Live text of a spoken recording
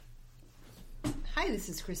Hi, this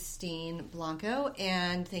is Christine Blanco,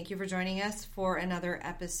 and thank you for joining us for another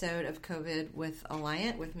episode of COVID with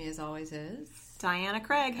Alliant. With me, as always, is Diana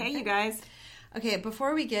Craig. Hey, you guys. Okay,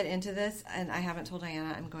 before we get into this, and I haven't told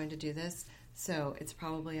Diana I'm going to do this, so it's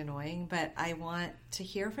probably annoying, but I want to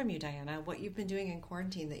hear from you, Diana, what you've been doing in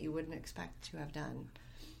quarantine that you wouldn't expect to have done.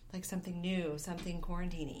 Like something new, something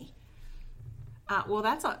quarantine-y. Well,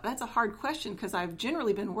 that's a hard question because I've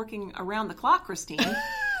generally been working around the clock, Christine.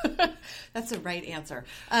 That's the right answer.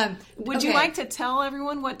 Would you like to tell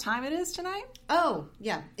everyone what time it is tonight? Oh,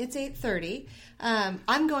 yeah. It's 8:30.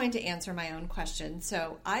 I'm going to answer my own question.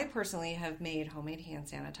 So I personally have made homemade hand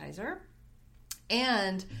sanitizer.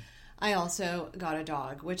 And I also got a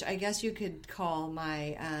dog, which I guess you could call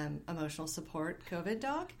my emotional support COVID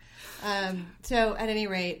dog. So at any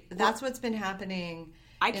rate, that's what's been happening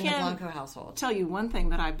in the Blanco household. Tell you one thing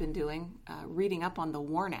that I've been doing, reading up on the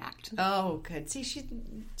WARN Act. Oh, good. See, she's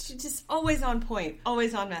just always on point,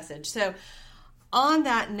 always on message. So on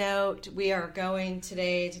that note, we are going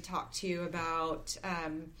today to talk to you about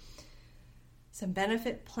some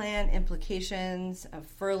benefit plan implications of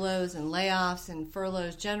furloughs and layoffs, and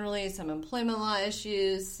furloughs generally, some employment law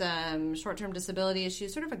issues, some short-term disability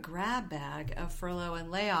issues, sort of a grab bag of furlough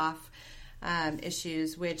and layoff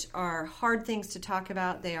issues, which are hard things to talk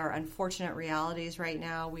about. They are unfortunate realities right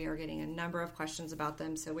now. We are getting a number of questions about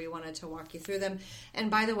them, so we wanted to walk you through them. And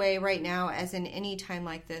by the way, right now, as in any time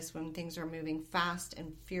like this, when things are moving fast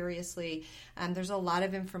and furiously, there's a lot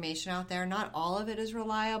of information out there. Not all of it is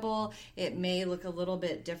reliable. It may look a little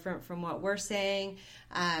bit different from what we're saying.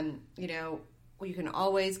 You can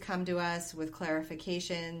always come to us with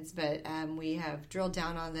clarifications, but we have drilled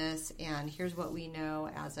down on this, and here's what we know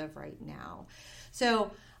as of right now. So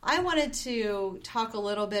I wanted to talk a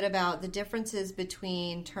little bit about the differences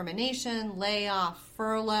between termination, layoff,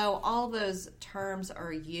 furlough. All those terms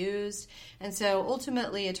are used. And so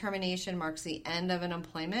ultimately, a termination marks the end of an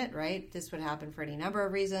employment, right? This would happen for any number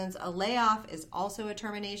of reasons. A layoff is also a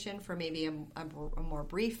termination for maybe a more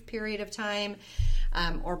brief period of time,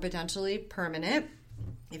 or potentially permanent.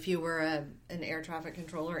 If you were an air traffic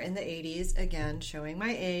controller in the 80s, again, showing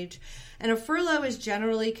my age. And a furlough is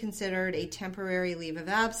generally considered a temporary leave of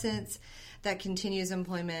absence that continues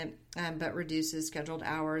employment but reduces scheduled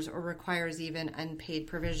hours or requires even unpaid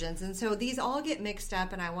provisions. And so these all get mixed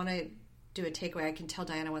up, and I want to do a takeaway. I can tell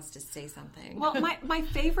Diana wants to say something. Well, my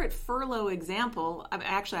favorite furlough example,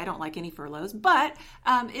 actually I don't like any furloughs, but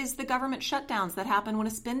is the government shutdowns that happen when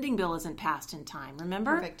a spending bill isn't passed in time.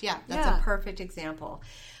 Remember? Perfect. Yeah, that's a perfect example.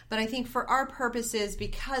 But I think for our purposes,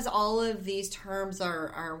 because all of these terms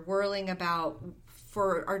are whirling about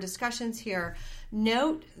for our discussions here,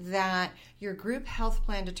 note that your group health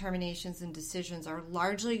plan determinations and decisions are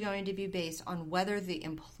largely going to be based on whether the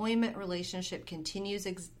employment relationship continues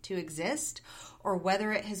to exist or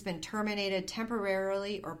whether it has been terminated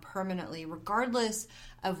temporarily or permanently, regardless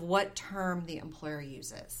of what term the employer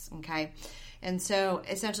uses, okay? And so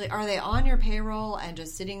essentially, are they on your payroll and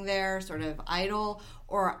just sitting there sort of idle,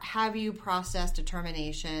 or have you processed a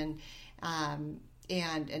termination?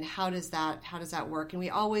 And how does that work? And we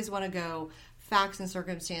always want to go facts and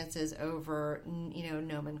circumstances over,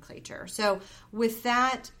 nomenclature. So with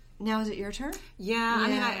that, now is it your turn? Yeah. I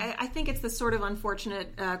mean, I think it's the sort of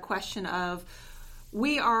unfortunate question of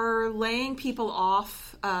we are laying people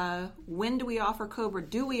off. When do we offer COBRA?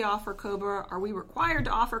 Do we offer COBRA? Are we required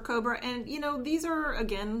to offer COBRA? And, these are,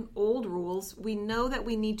 again, old rules. We know that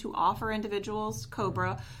we need to offer individuals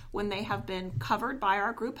COBRA when they have been covered by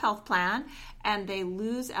our group health plan and they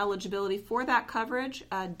lose eligibility for that coverage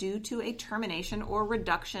due to a termination or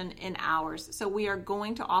reduction in hours. So we are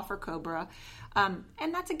going to offer COBRA.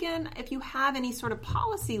 And that's, again, if you have any sort of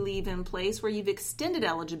policy leave in place where you've extended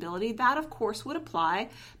eligibility, that, of course, would apply.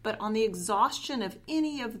 But on the exhaustion of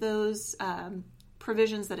any of those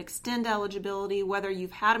provisions that extend eligibility, whether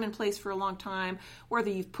you've had them in place for a long time,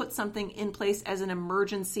 whether you've put something in place as an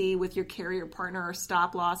emergency with your carrier partner or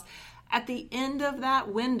stop loss, at the end of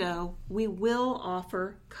that window, we will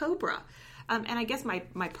offer COBRA. And I guess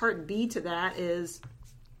my part B to that is,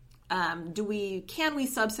 can we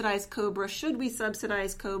subsidize COBRA? Should we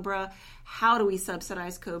subsidize COBRA? How do we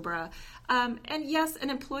subsidize COBRA? And yes,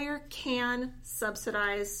 an employer can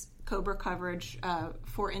subsidize COBRA coverage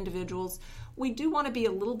for individuals. We do want to be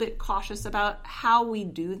a little bit cautious about how we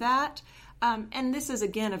do that. And this is,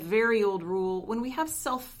 again, a very old rule. When we have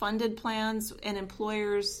self-funded plans and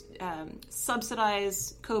employers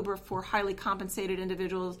subsidize COBRA for highly compensated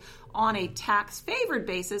individuals on a tax-favored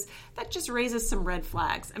basis, that just raises some red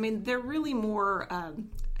flags. I mean, they're really more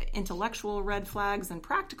intellectual red flags and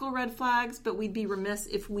practical red flags, but we'd be remiss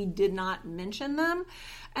if we did not mention them.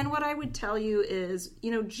 And what I would tell you is,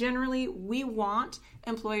 generally we want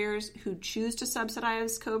employers who choose to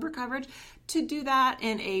subsidize COBRA coverage to do that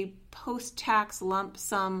in a post-tax lump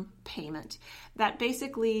sum payment. That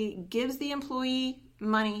basically gives the employee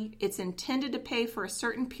money. It's intended to pay for a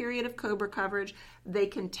certain period of COBRA coverage. They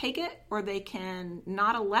can take it or they can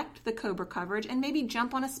not elect the COBRA coverage and maybe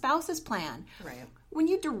jump on a spouse's plan. Right. When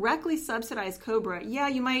you directly subsidize COBRA,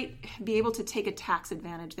 you might be able to take a tax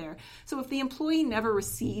advantage there. So if the employee never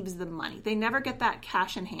receives the money, they never get that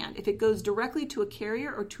cash in hand. If it goes directly to a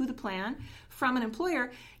carrier or to the plan from an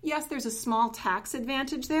employer, yes, there's a small tax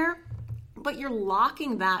advantage there, but you're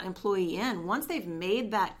locking that employee in. Once they've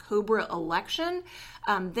made that COBRA election,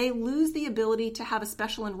 they lose the ability to have a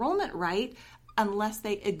special enrollment right unless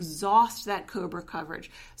they exhaust that COBRA coverage.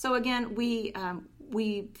 So again, we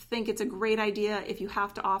think it's a great idea if you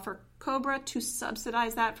have to offer COBRA to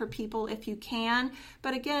subsidize that for people if you can.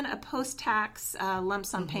 But again, a post-tax lump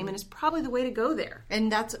sum payment is probably the way to go there.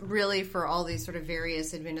 And that's really for all these sort of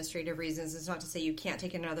various administrative reasons. It's not to say you can't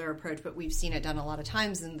take another approach, but we've seen it done a lot of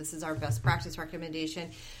times, and this is our best practice recommendation.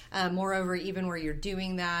 Moreover, even where you're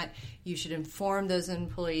doing that, you should inform those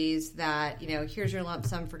employees that, here's your lump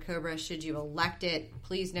sum for COBRA. Should you elect it,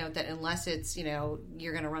 please note that unless it's, you're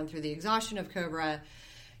going to run through the exhaustion of COBRA,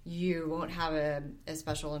 you won't have a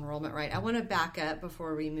special enrollment right. I want to back up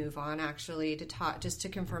before we move on, actually, to talk, just to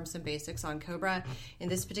confirm some basics on COBRA. In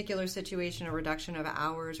this particular situation, a reduction of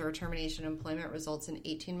hours or a termination of employment results in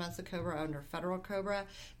 18 months of COBRA under federal COBRA.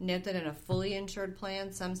 Note that in a fully insured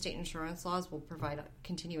plan, some state insurance laws will provide a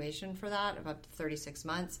continuation for that of up to 36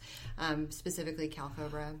 months, specifically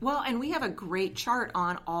CalCOBRA. Well, and we have a great chart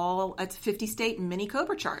on it's 50-state mini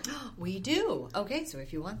COBRA chart. We do. Okay, so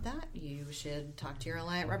if you want that, you should talk to your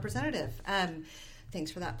Alliant representative. Thanks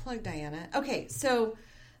for that plug, Diana. Okay, so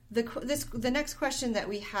the next question that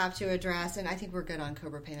we have to address, and I think we're good on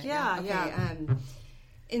COBRA payment. Yeah, now. Okay, yeah.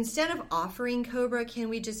 Instead of offering COBRA, can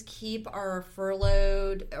we just keep our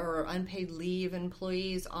furloughed or unpaid leave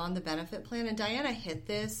employees on the benefit plan? And Diana hit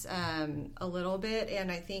this a little bit, and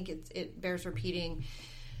I think it bears repeating.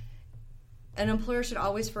 An employer should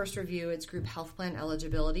always first review its group health plan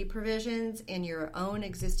eligibility provisions and your own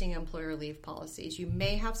existing employer leave policies. You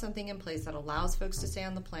may have something in place that allows folks to stay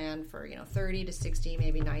on the plan for 30 to 60,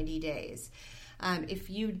 maybe 90 days. If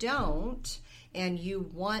you don't, and you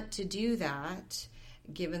want to do that,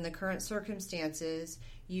 given the current circumstances,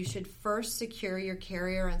 you should first secure your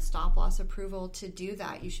carrier and stop-loss approval to do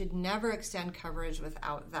that. You should never extend coverage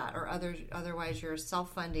without that, or otherwise you're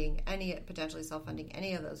potentially self-funding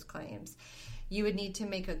any of those claims. You would need to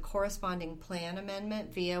make a corresponding plan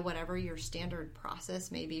amendment via whatever your standard process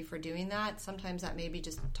may be for doing that. Sometimes that may be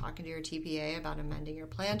just talking to your TPA about amending your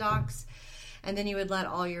plan docs. And then you would let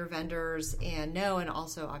all your vendors know, and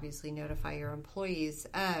also obviously notify your employees.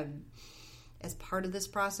 As part of this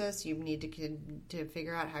process, you need to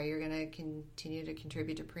figure out how you're going to continue to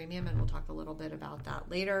contribute to premium, and we'll talk a little bit about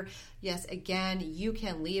that later. Yes, again, you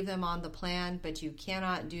can leave them on the plan, but you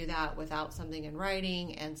cannot do that without something in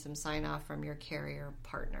writing and some sign-off from your carrier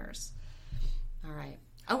partners. All right.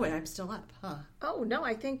 Oh, and I'm still up, huh? Oh, no,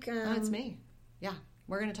 I think... it's me. Yeah.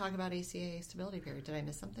 We're going to talk about ACA stability period. Did I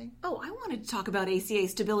miss something? Oh, I wanted to talk about ACA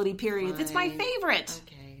stability periods. Fine. It's my favorite.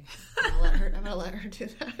 Okay. I'm going to let her do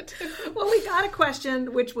that. Well, we got a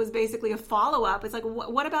question, which was basically a follow-up. It's like,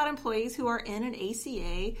 what about employees who are in an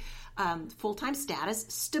ACA full-time status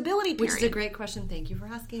stability period? Which is a great question. Thank you for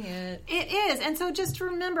asking it. It is. And so just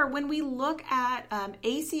remember, when we look at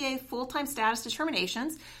ACA full-time status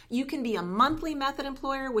determinations, you can be a monthly method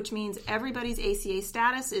employer, which means everybody's ACA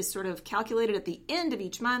status is sort of calculated at the end of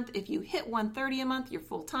each month. If you hit 130 a month, you're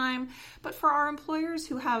full-time. But for our employers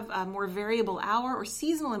who have more variable hour or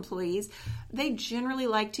seasonal employees, they generally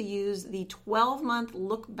like to use the 12-month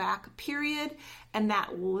look-back period, and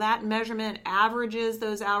that measurement averages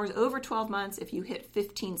those hours over 12 months. If you hit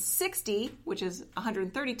 1560, which is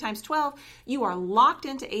 130 times 12, you are locked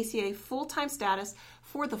into ACA full-time status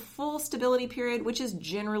for the full stability period, which is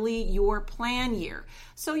generally your plan year.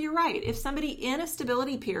 So you're right. If somebody in a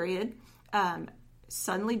stability period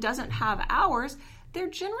suddenly doesn't have hours, they're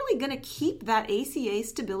generally going to keep that ACA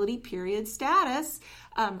stability period status.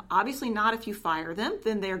 Obviously not if you fire them,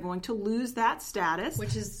 then they're going to lose that status.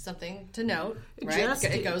 Which is something to note, right?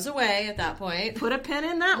 It goes away at that point. Put a pin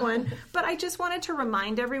in that one. But I just wanted to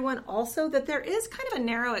remind everyone also that there is kind of a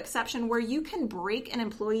narrow exception where you can break an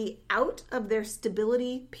employee out of their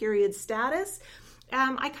stability period status.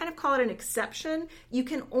 I kind of call it an exception. You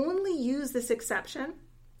can only use this exception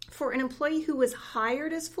for an employee who was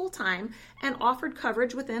hired as full-time and offered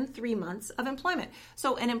coverage within 3 months of employment.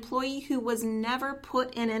 So an employee who was never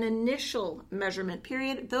put in an initial measurement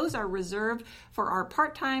period, those are reserved for our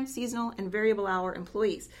part-time, seasonal, and variable hour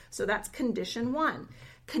employees. So that's condition 1.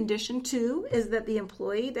 Condition 2 is that the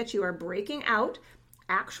employee that you are breaking out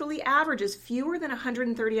actually averages fewer than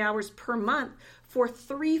 130 hours per month for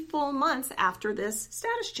 3 full months after this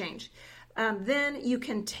status change. Then you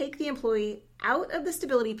can take the employee out of the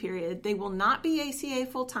stability period. They will not be ACA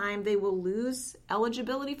full-time. They will lose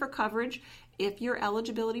eligibility for coverage if your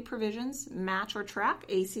eligibility provisions match or track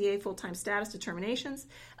ACA full-time status determinations,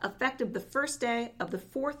 effective the first day of the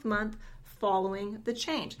 4th month following the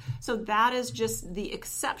change. So that is just the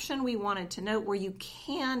exception we wanted to note, where you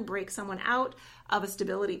can break someone out of a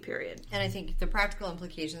stability period. And I think the practical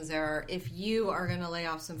implications there are, if you are going to lay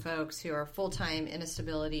off some folks who are full-time in a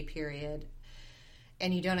stability period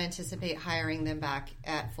and you don't anticipate hiring them back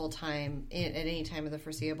at full-time at any time in the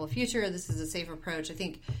foreseeable future, this is a safe approach. I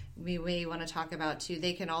think we may want to talk about, too,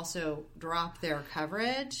 they can also drop their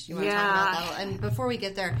coverage. You want to talk about that? And before we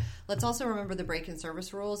get there, let's also remember the break in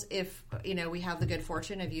service rules. If, we have the good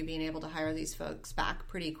fortune of you being able to hire these folks back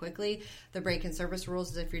pretty quickly, the break in service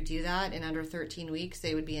rules is if you do that in under 13 weeks,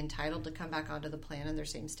 they would be entitled to come back onto the plan in their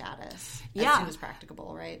same status as soon as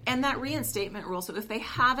practicable, right? And that reinstatement rule, so if they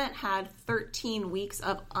haven't had 13 weeks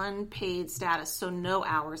of unpaid status, so no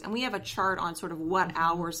hours, and we have a chart on sort of what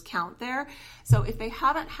hours count there. So if they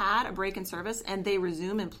haven't had a break in service and they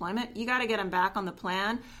resume employment, you got to get them back on the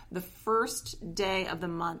plan the first day of the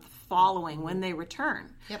month following when they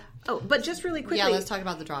return. Yep. Oh, but just really quickly. Yeah, let's talk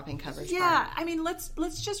about the dropping coverage part. I mean, let's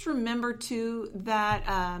just remember too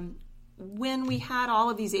that when we had all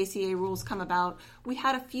of these ACA rules come about, we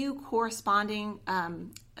had a few corresponding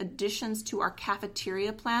additions to our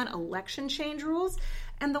cafeteria plan election change rules.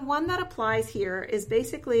 And the one that applies here is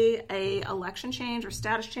basically a election change or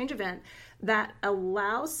status change event that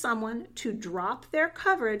allows someone to drop their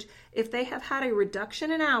coverage if they have had a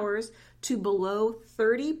reduction in hours to below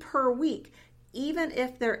 30 per week, even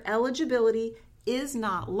if their eligibility is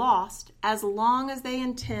not lost, as long as they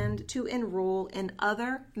intend to enroll in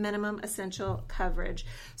other minimum essential coverage.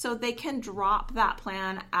 So they can drop that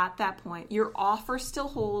plan at that point. Your offer still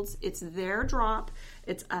holds. It's their drop.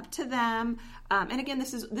 It's up to them. And again,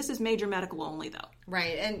 this is major medical only, though.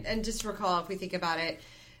 Right. And just recall, if we think about it,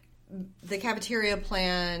 the cafeteria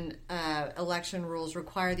plan election rules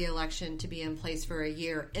require the election to be in place for a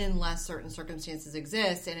year unless certain circumstances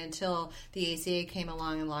exist. And until the ACA came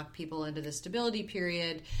along and locked people into the stability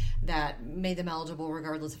period that made them eligible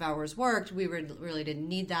regardless of hours worked, we really didn't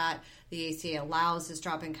need that. The ACA allows this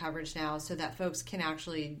drop in coverage now so that folks can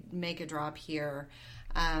actually make a drop here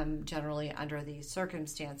generally under these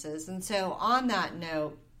circumstances. And so on that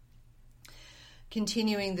note,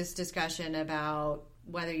 continuing this discussion about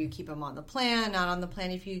whether you keep them on the plan, not on the plan,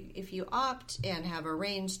 if you opt and have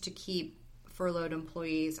arranged to keep furloughed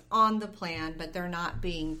employees on the plan, but they're not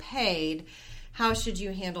being paid, how should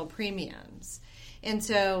you handle premiums? And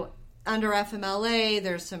so under FMLA,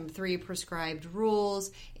 there's some 3 prescribed rules.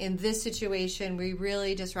 In this situation, we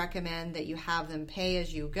really just recommend that you have them pay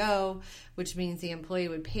as you go, which means the employee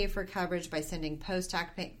would pay for coverage by sending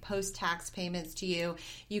post-tax payments to you.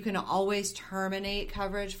 You can always terminate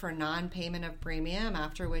coverage for non-payment of premium,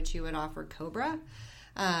 after which you would offer COBRA.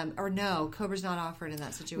 Or no, COBRA's not offered in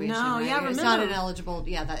that situation. No, right? yeah, remember. It's not an eligible,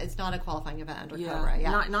 it's not a qualifying event under COBRA.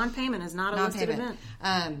 Yeah. Non-payment is not a listed event.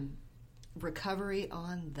 Recovery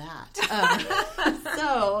on that.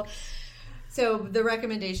 So the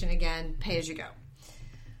recommendation again, pay as you go.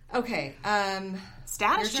 Okay.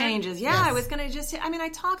 Status changes. Yeah, yes. I was going to I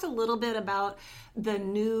talked a little bit about the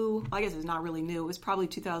new, I guess it's not really new, it was probably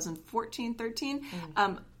 2014, 13,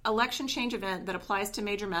 election change event that applies to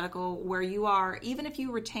major medical, where you are, even if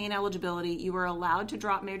you retain eligibility, you are allowed to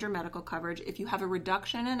drop major medical coverage if you have a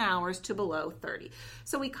reduction in hours to below 30.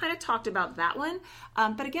 So we kind of talked about that one,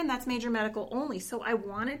 but again, that's major medical only. So I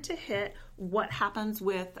wanted to hit what happens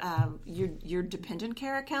with your dependent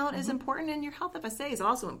care account is important, and your health FSA is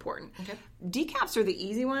also important. Okay. DCAPs are the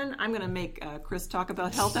easy one. I'm going to make Chris talk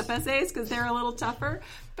about health FSAs because they're a little tougher.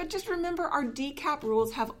 But just remember, our DCAP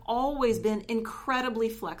rules have always been incredibly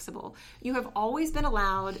flexible. You have always been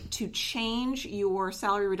allowed to change your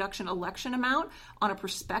salary reduction election amount on a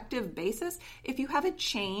prospective basis if you have a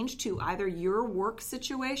change to either your work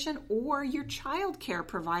situation or your child care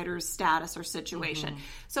provider's status or situation.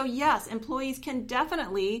 So yes, employees can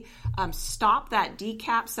definitely stop that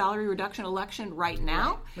DCAP salary reduction election right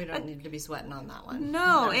now. Right. We don't need to be sweating on that one.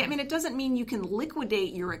 No, it doesn't mean you can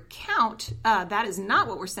liquidate your account. That is not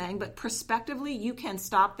what we're saying, but prospectively you can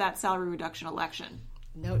stop that salary reduction election.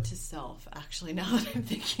 Note to self, actually, now that I'm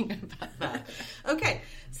thinking about that. Okay,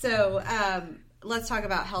 so let's talk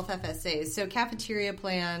about health FSAs. So cafeteria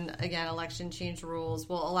plan, again, election change rules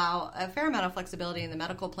will allow a fair amount of flexibility in the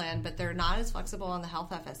medical plan, but they're not as flexible on the health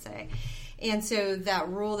FSA. And so that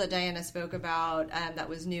rule that Diana spoke about that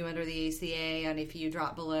was new under the ACA, and if you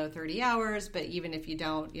drop below 30 hours, but even if you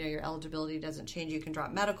don't, your eligibility doesn't change, you can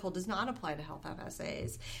drop medical, does not apply to health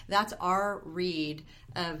FSAs. That's our read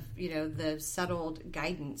of, the settled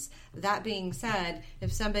guidance. That being said,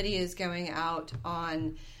 if somebody is going out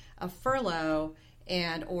on a furlough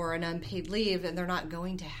or an unpaid leave, and they're not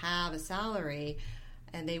going to have a salary,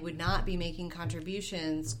 and they would not be making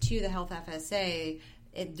contributions to the health FSA,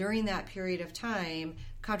 during that period of time,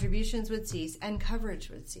 contributions would cease and coverage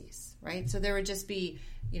would cease, right? So there would just be,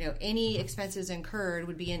 any expenses incurred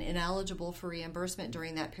would be ineligible for reimbursement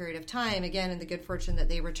during that period of time. Again, in the good fortune that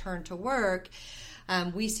they return to work,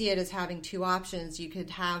 we see it as having two options. You could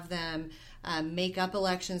have them make up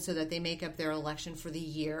elections so that they make up their election for the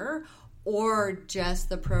year, or just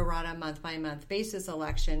the pro rata month-by-month basis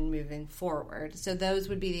election moving forward. So those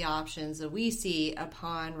would be the options that we see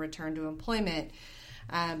upon return to employment.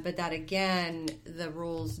 But that, again, the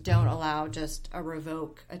rules don't allow just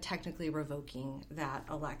technically revoking that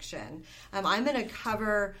election. I'm going to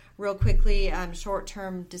cover real quickly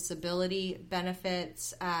short-term disability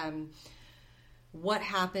benefits. What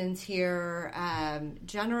happens here?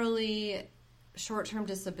 Generally, short-term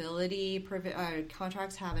disability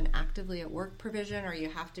contracts have an actively at work provision, or you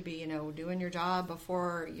have to be, doing your job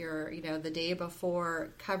before the day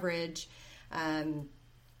before coverage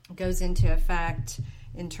goes into effect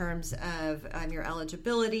in terms of your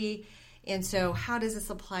eligibility. And so how does this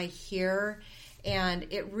apply here? And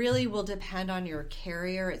it really will depend on your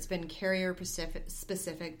carrier. It's been carrier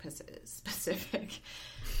specific.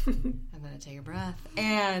 I'm going to take a breath.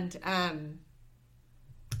 And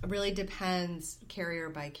it really depends carrier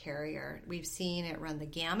by carrier. We've seen it run the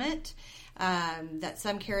gamut, that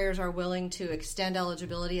some carriers are willing to extend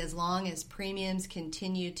eligibility as long as premiums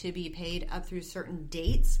continue to be paid up through certain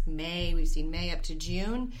dates. We've seen May up to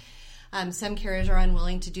June. Some carriers are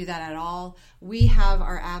unwilling to do that at all. We have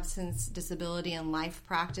our absence, disability, and life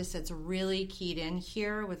practice that's really keyed in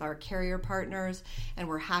here with our carrier partners, and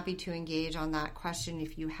we're happy to engage on that question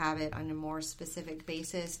if you have it on a more specific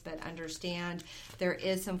basis. But understand there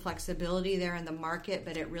is some flexibility there in the market,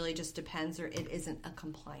 but it really just depends, or it isn't a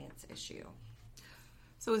compliance issue.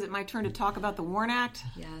 So is it my turn to talk about the WARN Act?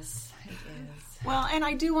 Yes, it is. Well, and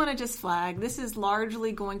I do want to just flag, this is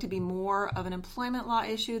largely going to be more of an employment law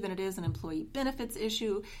issue than it is an employee benefits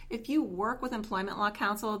issue. If you work with employment law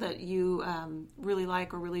counsel that you really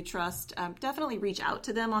like or really trust, definitely reach out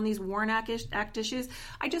to them on these WARN Act issues.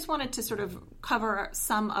 I just wanted to sort of cover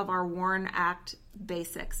some of our WARN Act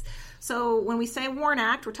basics. So when we say WARN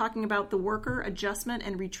Act, we're talking about the Worker Adjustment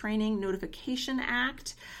and Retraining Notification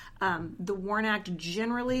Act. The WARN Act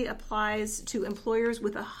generally applies to employers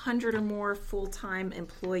with 100 or more full-time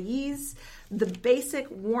employees. The basic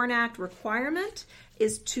WARN Act requirement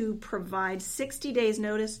is to provide 60 days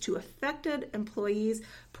notice to affected employees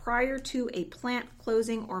prior to a plant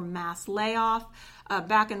closing or mass layoff.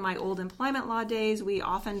 Back in my old employment law days, we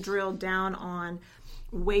often drilled down on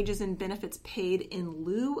wages and benefits paid in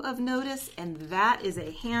lieu of notice, and that is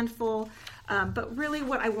a handful. But really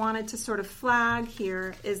what I wanted to sort of flag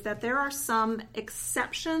here is that there are some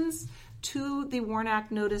exceptions to the WARN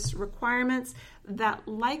Act notice requirements that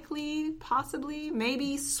likely, possibly,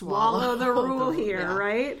 maybe swallow the rule here, yeah.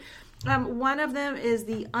 Right? One of them is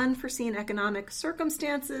the unforeseen economic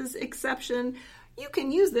circumstances exception. You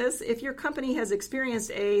can use this if your company has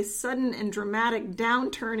experienced a sudden and dramatic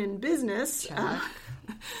downturn in business.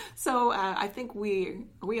 So I think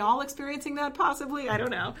are we all experiencing that possibly? I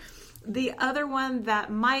don't know. The other one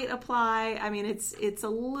that might apply, I mean, it's a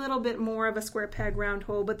little bit more of a square peg round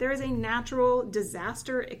hole, but there is a natural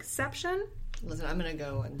disaster exception. Listen, I'm going to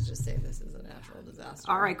go and just say this is a natural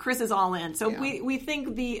disaster. All right, Chris is all in. So yeah. we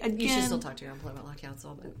think you should still talk to your employment law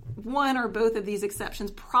counsel. But one or both of these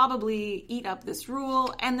exceptions probably eat up this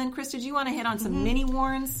rule. And then, Chris, did you want to hit on some mini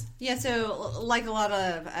warns? Yeah, so like a lot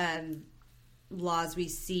of laws, we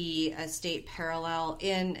see a state parallel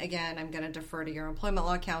in, again, I'm going to defer to your employment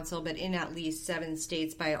law counsel, but in at least 7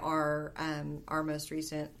 states by our most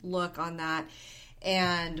recent look on that.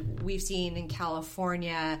 And we've seen in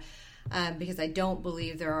California because I don't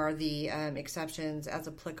believe there are the exceptions as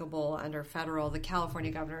applicable under federal. The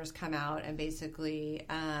California governors come out and basically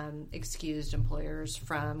excused employers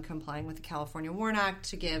from complying with the California WARN Act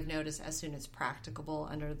to give notice as soon as practicable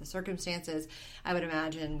under the circumstances. I would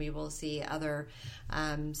imagine we will see other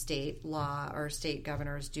state law or state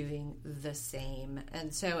governors doing the same.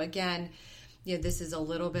 And so again, this is a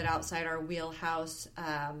little bit outside our wheelhouse,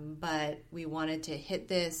 but we wanted to hit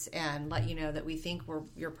this and let you know that we think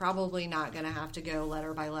you're probably not going to have to go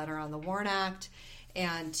letter by letter on the WARN Act,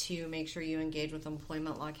 and to make sure you engage with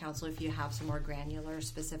Employment Law Counsel if you have some more granular,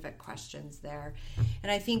 specific questions there.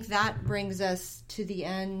 And I think that brings us to the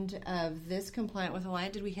end of this Compliant with a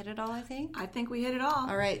Line. Did we hit it all, I think? I think we hit it all.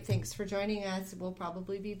 All right. Thanks for joining us. We'll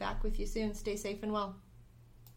probably be back with you soon. Stay safe and well.